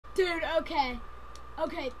Dude, okay.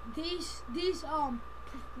 Okay, these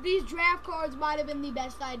draft cards might have been the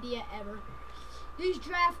best idea ever. These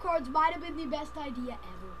draft cards might have been the best idea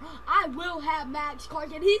ever. I will have Max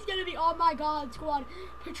Clark, and he's going to be on my God squad,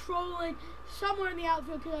 patrolling somewhere in the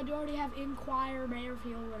outfield because I do already have Inquire,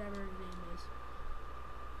 Mayerfield, whatever his name is.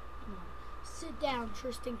 Come on. Sit down,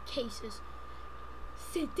 Tristan Cases.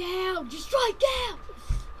 Sit down. Just strike down.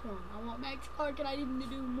 Come on. I want Max Clark, and I need him to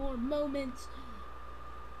do more moments.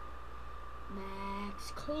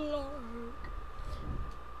 Max Clark.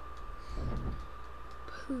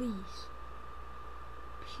 Please.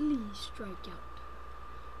 Please strike out.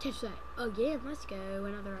 Catch that again. Let's go.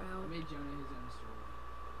 Another out. I made Jonah his own story.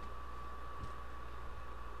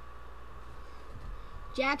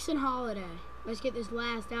 Jackson Holiday. Let's get this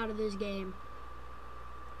last out of this game.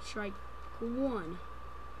 Strike one.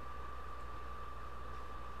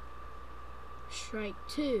 Strike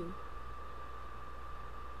two.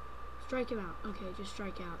 Strike him out. Okay, just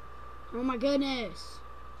strike out. Oh my goodness.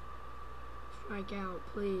 Strike out,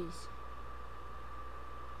 please.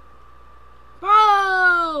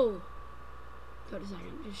 Bro! Go to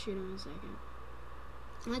second. Just shoot him in a second.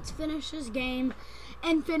 Let's finish this game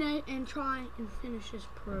and try and finish this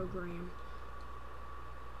program.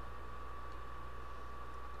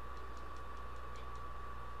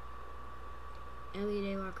 Ellie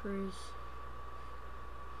De La Cruz.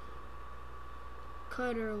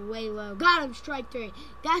 Cutter way low. Got him. Strike three.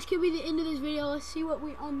 That's going to be the end of this video. Let's see what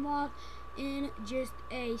we unlock in just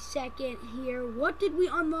a second here. What did we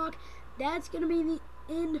unlock? That's going to be the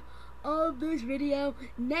end of this video.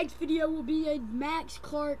 Next video will be a Max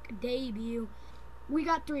Clark debut. We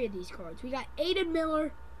got 3 of these cards. We got Aiden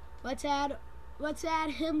Miller. Let's add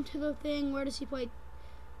him to the thing. Where does he play?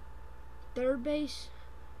 Third base?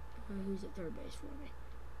 Who's at third base for me?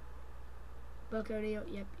 Buck O'Neal.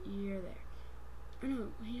 Yep, you're there. Oh, no,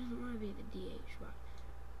 he doesn't want to be at the DH spot.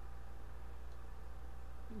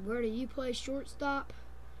 Where do you play shortstop?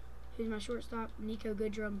 Who's my shortstop? Nico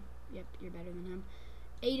Goodrum. Yep, you're better than him.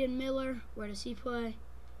 Aiden Miller. Where does he play?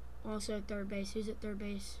 Also third base. Who's at third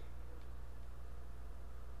base?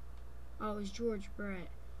 Oh, it's George Brett.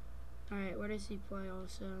 Alright, where does he play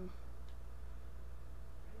also?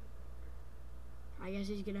 I guess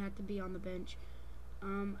he's going to have to be on the bench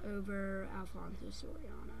over Alfonso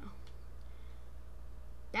Soriano.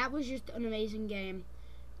 That was just an amazing game.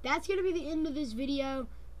 That's going to be the end of this video.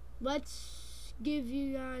 Let's give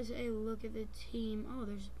you guys a look at the team. Oh,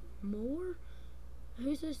 there's more?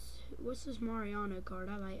 Who's this? What's this Mariano card?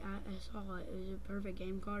 I saw it. It was a perfect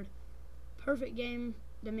game card. Perfect game.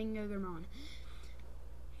 Domingo Germán.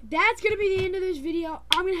 That's going to be the end of this video.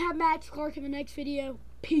 I'm going to have Max Clark in the next video.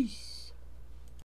 Peace.